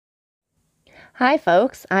Hi,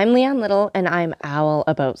 folks. I'm Leanne Little, and I'm owl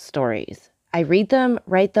about stories. I read them,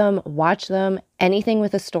 write them, watch them, anything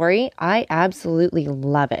with a story. I absolutely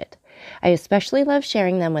love it. I especially love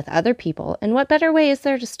sharing them with other people, and what better way is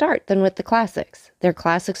there to start than with the classics? They're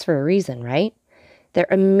classics for a reason, right? They're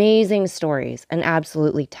amazing stories and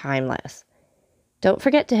absolutely timeless. Don't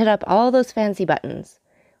forget to hit up all those fancy buttons.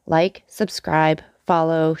 Like, subscribe,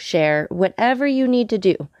 follow, share, whatever you need to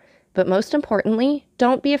do. But most importantly,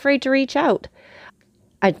 don't be afraid to reach out.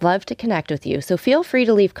 I'd love to connect with you, so feel free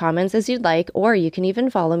to leave comments as you'd like, or you can even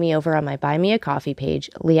follow me over on my Buy Me a Coffee page,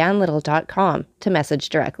 leannelittle.com, to message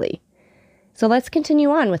directly. So let's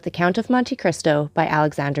continue on with The Count of Monte Cristo by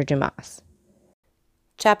Alexandre Dumas.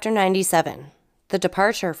 Chapter 97. The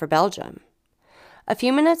Departure for Belgium. A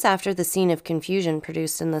few minutes after the scene of confusion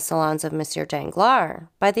produced in the salons of Monsieur Danglars,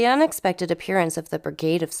 by the unexpected appearance of the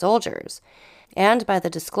brigade of soldiers, and by the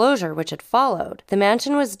disclosure which had followed, the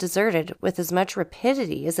mansion was deserted with as much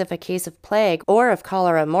rapidity as if a case of plague or of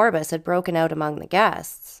cholera morbus had broken out among the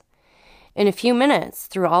guests. In a few minutes,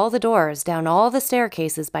 through all the doors, down all the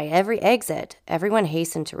staircases, by every exit, everyone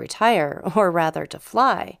hastened to retire, or rather to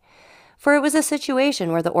fly, for it was a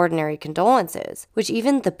situation where the ordinary condolences, which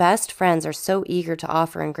even the best friends are so eager to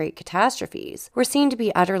offer in great catastrophes, were seen to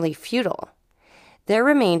be utterly futile. There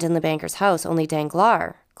remained in the banker's house only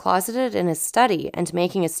Danglars, closeted in his study and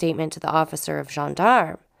making a statement to the officer of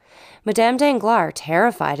gendarmes, Madame Danglars,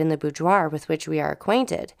 terrified in the boudoir with which we are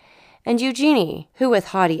acquainted, and Eugenie, who with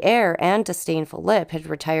haughty air and disdainful lip had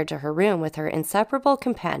retired to her room with her inseparable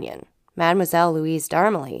companion, Mademoiselle Louise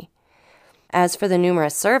d'Armilly. As for the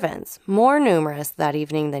numerous servants, more numerous that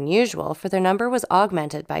evening than usual, for their number was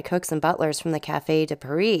augmented by cooks and butlers from the Café de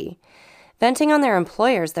Paris, venting on their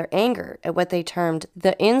employers their anger at what they termed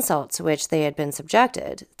the insults to which they had been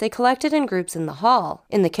subjected, they collected in groups in the hall,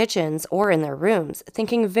 in the kitchens, or in their rooms,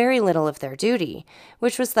 thinking very little of their duty,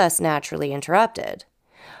 which was thus naturally interrupted.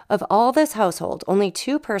 Of all this household, only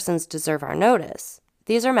two persons deserve our notice.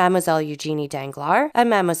 These are Mademoiselle Eugenie Danglars and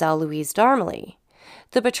Mademoiselle Louise d'Armilly.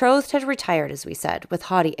 The betrothed had retired, as we said, with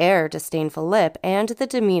haughty air, disdainful lip, and the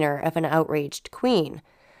demeanor of an outraged queen,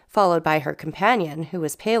 followed by her companion, who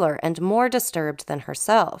was paler and more disturbed than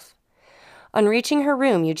herself. On reaching her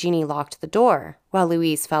room, Eugenie locked the door, while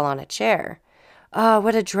Louise fell on a chair. "Ah,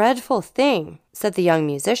 what a dreadful thing," said the young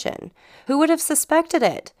musician. "Who would have suspected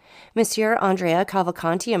it? Monsieur Andrea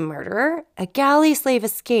Cavalcanti a murderer? A galley slave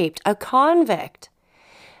escaped, a convict!"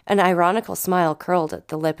 An ironical smile curled at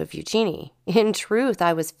the lip of Eugenie. "In truth,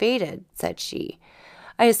 I was fated," said she.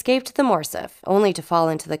 "I escaped the Morcerf, only to fall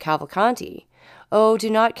into the Cavalcanti. Oh, do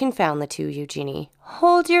not confound the two, Eugenie.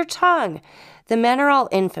 Hold your tongue! The men are all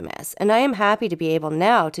infamous, and I am happy to be able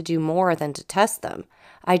now to do more than detest them.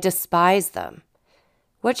 I despise them."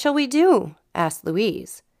 "What shall we do?" asked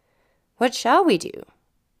Louise. "What shall we do?"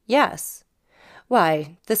 "Yes."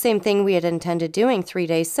 "Why, the same thing we had intended doing 3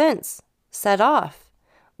 days since. Set off."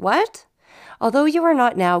 "What? Although you are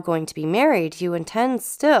not now going to be married, you intend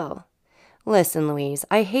still." "Listen, Louise,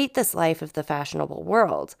 I hate this life of the fashionable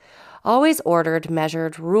world. Always ordered,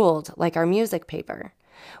 measured, ruled, like our music paper.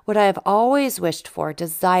 What I have always wished for,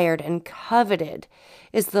 desired, and coveted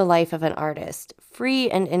is the life of an artist, free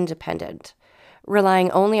and independent, relying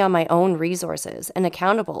only on my own resources and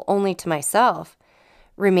accountable only to myself.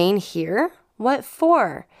 Remain here? What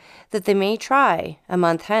for? That they may try, a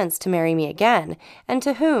month hence, to marry me again. And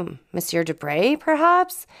to whom? Monsieur Debray,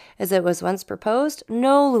 perhaps, as it was once proposed?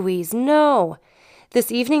 No, Louise, no.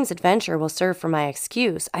 This evening's adventure will serve for my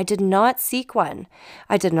excuse. I did not seek one.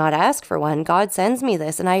 I did not ask for one. God sends me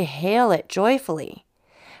this, and I hail it joyfully."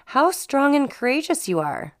 "How strong and courageous you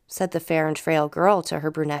are," said the fair and frail girl to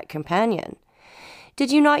her brunette companion.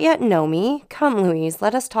 "Did you not yet know me? Come, Louise,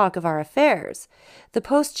 let us talk of our affairs. The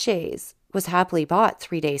post-chaise was happily bought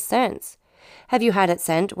 3 days since. Have you had it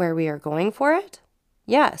sent where we are going for it?"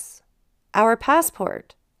 "Yes." "Our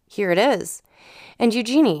passport?" "Here it is." And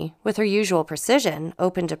Eugenie, with her usual precision,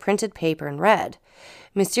 opened a printed paper and read,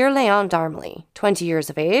 "Monsieur Léon d'Armilly, 20 years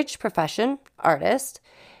of age, profession, artist,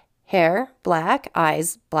 hair, black,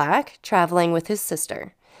 eyes, black, traveling with his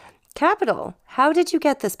sister." "Capital! How did you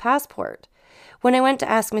get this passport?" "When I went to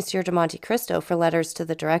ask Monsieur de Monte Cristo for letters to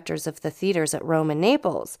the directors of the theatres at Rome and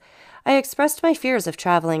Naples, I expressed my fears of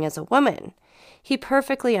traveling as a woman. He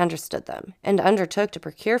perfectly understood them, and undertook to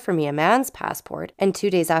procure for me a man's passport, and 2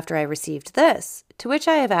 days after I received this, to which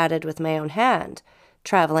I have added with my own hand,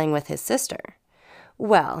 traveling with his sister."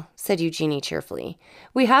 "Well," said Eugenie cheerfully,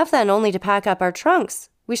 "we have then only to pack up our trunks.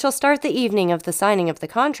 We shall start the evening of the signing of the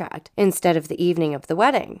contract, instead of the evening of the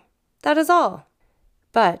wedding. That is all."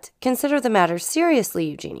 "But consider the matter seriously,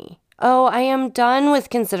 Eugenie. Oh, I am done with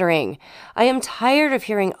considering. I am tired of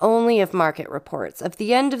hearing only of market reports, of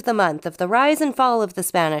the end of the month, of the rise and fall of the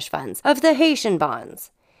Spanish funds, of the Haitian bonds.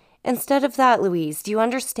 Instead of that, Louise, do you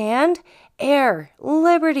understand? Air,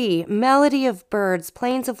 liberty, melody of birds,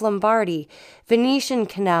 plains of Lombardy, Venetian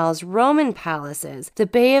canals, Roman palaces, the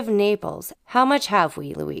Bay of Naples. How much have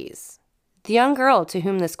we, Louise? The young girl to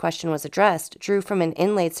whom this question was addressed drew from an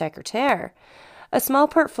inlaid secretaire a small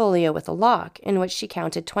portfolio with a lock in which she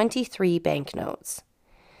counted 23 banknotes.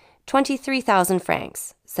 23,000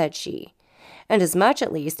 francs, said she. And as much,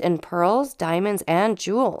 at least, in pearls, diamonds, and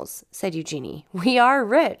jewels, said Eugenie. We are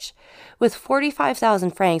rich. With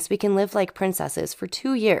 45,000 francs, we can live like princesses for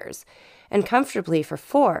 2 years, and comfortably for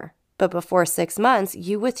 4. But before 6 months,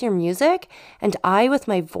 you with your music, and I with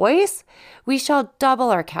my voice, we shall double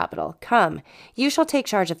our capital. Come, you shall take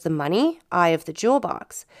charge of the money, I of the jewel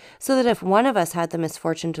box, so that if one of us had the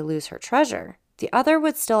misfortune to lose her treasure, the other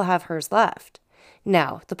would still have hers left.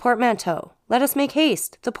 Now, the portmanteau. Let us make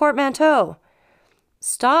haste. The portmanteau.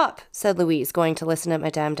 Stop, said Louise, going to listen at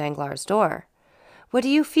Madame Danglars' door. What do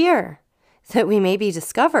you fear? That we may be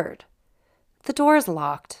discovered. The door is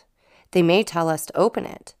locked. They may tell us to open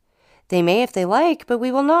it. They may if they like, but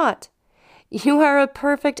we will not. You are a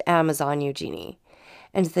perfect Amazon, Eugenie.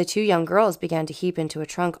 And the 2 young girls began to heap into a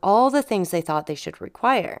trunk all the things they thought they should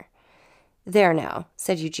require. There now,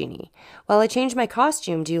 said Eugenie. While I change my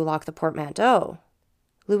costume, do you lock the portmanteau?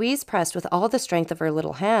 Louise pressed with all the strength of her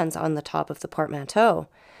little hands on the top of the portmanteau.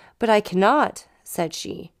 But I cannot, said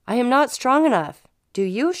she. I am not strong enough. Do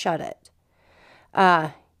you shut it?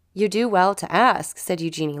 Ah, you do well to ask, said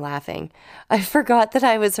Eugenie, laughing. I forgot that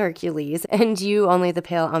I was Hercules, and you only the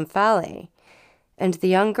pale Omphale. And the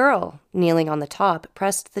young girl, kneeling on the top,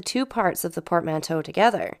 pressed the 2 parts of the portmanteau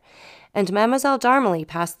together, and Mademoiselle d'Armilly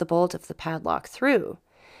passed the bolt of the padlock through.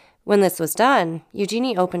 When this was done,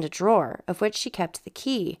 Eugenie opened a drawer, of which she kept the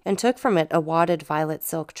key, and took from it a wadded violet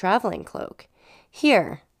silk traveling cloak.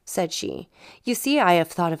 Here, said she, you see I have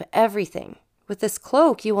thought of everything. With this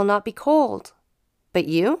cloak you will not be cold. But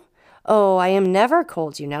you? Oh, I am never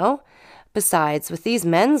cold, you know. Besides, with these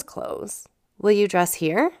men's clothes. Will you dress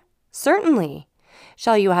here? Certainly.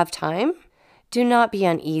 Shall you have time? Do not be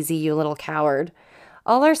uneasy, you little coward.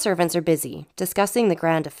 All our servants are busy, discussing the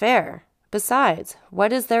grand affair. Besides,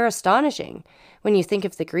 what is there astonishing? When you think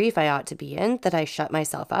of the grief I ought to be in, that I shut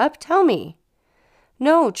myself up, tell me.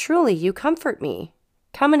 No, truly, you comfort me.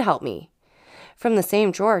 Come and help me. From the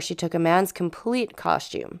same drawer she took a man's complete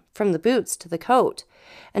costume, from the boots to the coat,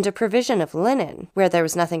 and a provision of linen, where there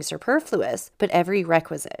was nothing superfluous, but every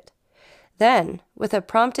requisite. Then, with a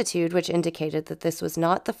promptitude which indicated that this was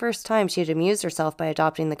not the first time she had amused herself by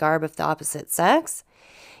adopting the garb of the opposite sex,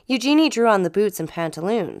 Eugenie drew on the boots and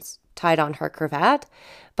pantaloons, tied on her cravat,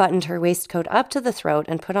 buttoned her waistcoat up to the throat,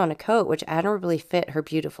 and put on a coat which admirably fit her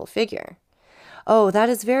beautiful figure. Oh, that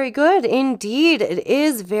is very good. Indeed, it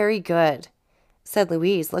is very good, said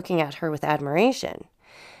Louise, looking at her with admiration.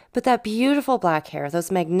 But that beautiful black hair, those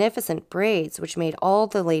magnificent braids which made all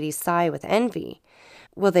the ladies sigh with envy,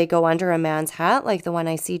 will they go under a man's hat like the one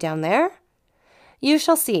I see down there? You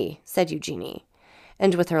shall see, said Eugenie.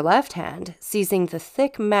 And with her left hand, seizing the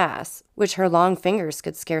thick mass, which her long fingers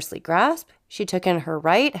could scarcely grasp, she took in her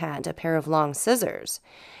right hand a pair of long scissors,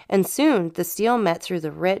 and soon the steel met through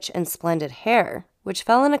the rich and splendid hair, which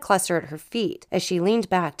fell in a cluster at her feet as she leaned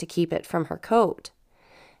back to keep it from her coat.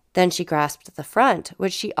 Then she grasped the front,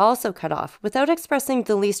 which she also cut off without expressing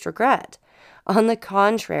the least regret. On the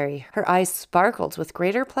contrary, her eyes sparkled with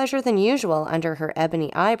greater pleasure than usual under her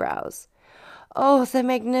ebony eyebrows. Oh, the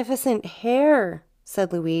magnificent hair,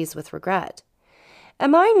 said Louise with regret.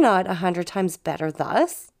 Am I not 100 times better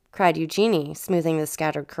thus? Cried Eugenie, smoothing the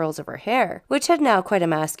scattered curls of her hair, which had now quite a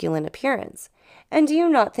masculine appearance. And do you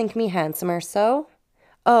not think me handsomer so?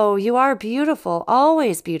 Oh, you are beautiful,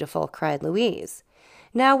 always beautiful, cried Louise.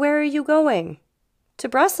 Now where are you going? To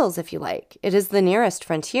Brussels, if you like. It is the nearest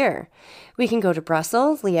frontier. We can go to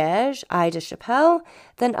Brussels, Liège, Aix-la-Chapelle,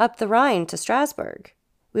 then up the Rhine to Strasbourg.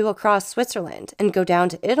 We will cross Switzerland and go down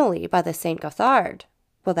to Italy by the St. Gothard.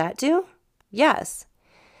 Will that do? Yes.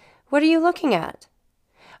 What are you looking at?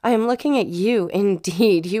 I am looking at you,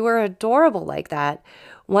 indeed. You are adorable like that.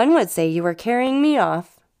 One would say you were carrying me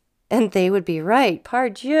off. And they would be right,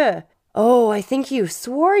 pardieu. Oh, I think you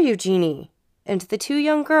swore, Eugenie. And the 2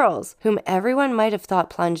 young girls, whom everyone might have thought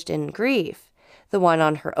plunged in grief, the one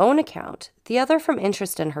on her own account, the other from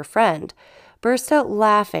interest in her friend, burst out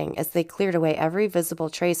laughing as they cleared away every visible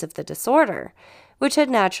trace of the disorder, which had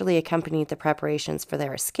naturally accompanied the preparations for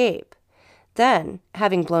their escape. Then,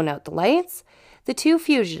 having blown out the lights, the 2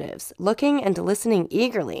 fugitives, looking and listening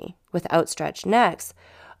eagerly, with outstretched necks,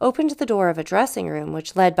 opened the door of a dressing room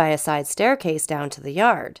which led by a side staircase down to the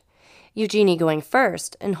yard, Eugenie going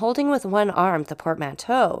first and holding with one arm the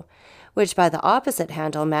portmanteau, which by the opposite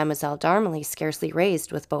handle Mademoiselle d'Armilly scarcely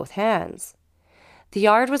raised with both hands. The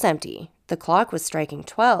yard was empty. The clock was striking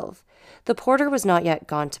 12. The porter was not yet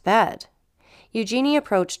gone to bed. Eugenie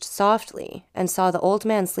approached softly and saw the old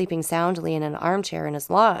man sleeping soundly in an armchair in his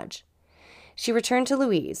lodge. She returned to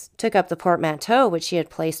Louise, took up the portmanteau which she had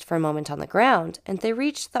placed for a moment on the ground, and they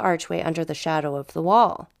reached the archway under the shadow of the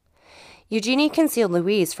wall. Eugenie concealed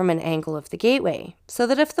Louise from an angle of the gateway, so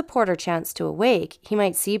that if the porter chanced to awake, he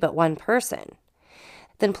might see but one person.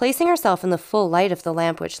 Then placing herself in the full light of the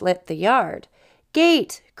lamp which lit the yard,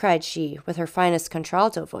 "Gate!" cried she, with her finest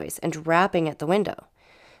contralto voice, and rapping at the window.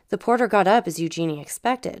 The porter got up as Eugenie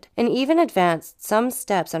expected, and even advanced some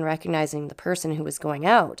steps on recognizing the person who was going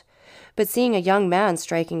out, but seeing a young man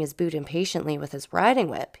striking his boot impatiently with his riding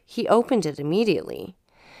whip, he opened it immediately.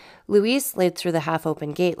 Louise slid through the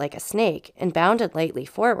half-open gate like a snake and bounded lightly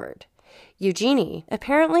forward. Eugenie,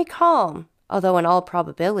 apparently calm, although in all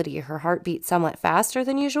probability her heart beat somewhat faster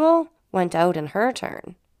than usual, went out in her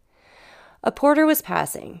turn. A porter was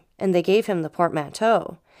passing, and they gave him the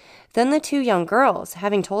portmanteau. Then the two young girls,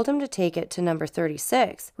 having told him to take it to number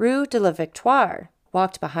 36, Rue de la Victoire,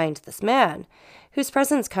 walked behind this man, whose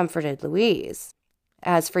presence comforted Louise.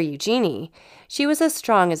 As for Eugenie, she was as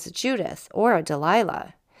strong as a Judith or a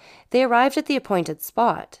Delilah. They arrived at the appointed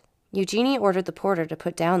spot. Eugenie ordered the porter to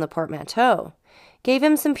put down the portmanteau, gave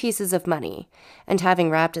him some pieces of money, and having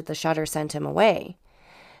rapped at the shutter, sent him away.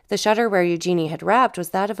 The shutter where Eugenie had rapped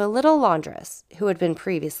was that of a little laundress, who had been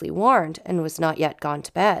previously warned and was not yet gone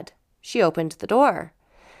to bed. She opened the door.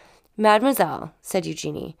 "Mademoiselle," said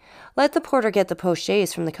Eugenie, "let the porter get the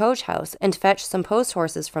post-chaise from the coach-house and fetch some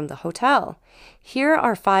post-horses from the hotel. Here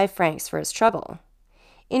are 5 francs for his trouble."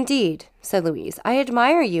 "Indeed," said Louise, "I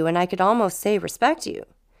admire you, and I could almost say respect you."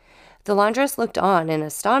 The laundress looked on in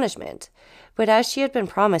astonishment, but as she had been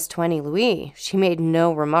promised 20 louis, she made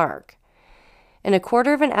no remark. In a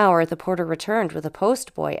quarter of an hour the porter returned with a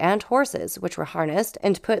post-boy and horses, which were harnessed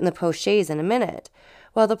and put in the post-chaise in a minute,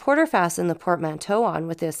 while the porter fastened the portmanteau on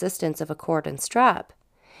with the assistance of a cord and strap.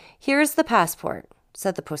 "Here is the passport,"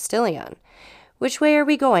 said the postilion. "Which way are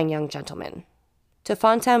we going, young gentlemen?" "To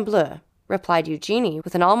Fontainebleau," replied Eugenie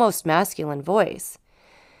with an almost masculine voice.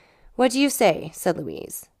 "What do you say?" said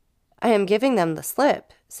Louise. "I am giving them the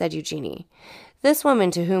slip," said Eugenie. "This woman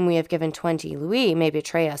to whom we have given 20 louis may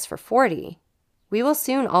betray us for 40. We will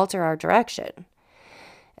soon alter our direction."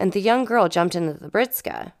 And the young girl jumped into the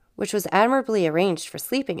britska, which was admirably arranged for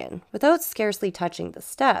sleeping in, without scarcely touching the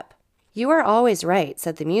step. "You are always right,"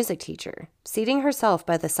 said the music teacher, seating herself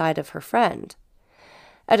by the side of her friend.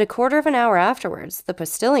 At a quarter of an hour afterwards, the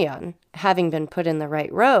postilion, having been put in the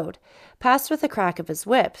right road, passed with a crack of his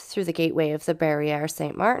whip through the gateway of the Barrière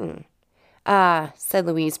Saint-Martin. "Ah," said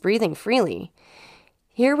Louise, breathing freely,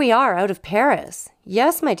 "here we are out of Paris.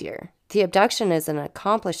 Yes, my dear, the abduction is an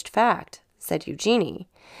accomplished fact," said Eugenie.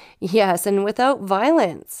 "Yes, and without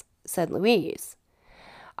violence," said Louise.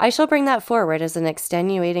 "I shall bring that forward as an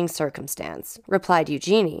extenuating circumstance," replied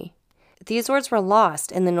Eugenie. These words were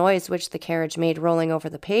lost in the noise which the carriage made rolling over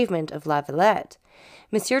the pavement of La Villette.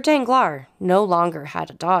 Monsieur Danglars no longer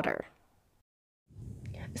had a daughter.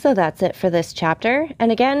 So that's it for this chapter.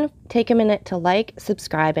 And again, take a minute to like,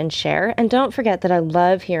 subscribe, and share. And don't forget that I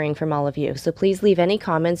love hearing from all of you. So please leave any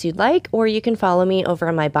comments you'd like, or you can follow me over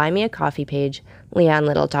on my Buy Me a Coffee page,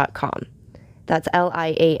 leannelittle.com. That's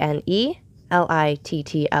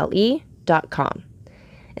LIANELITTLE.com.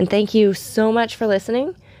 And thank you so much for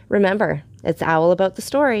listening. Remember, it's Owl about the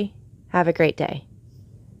story. Have a great day.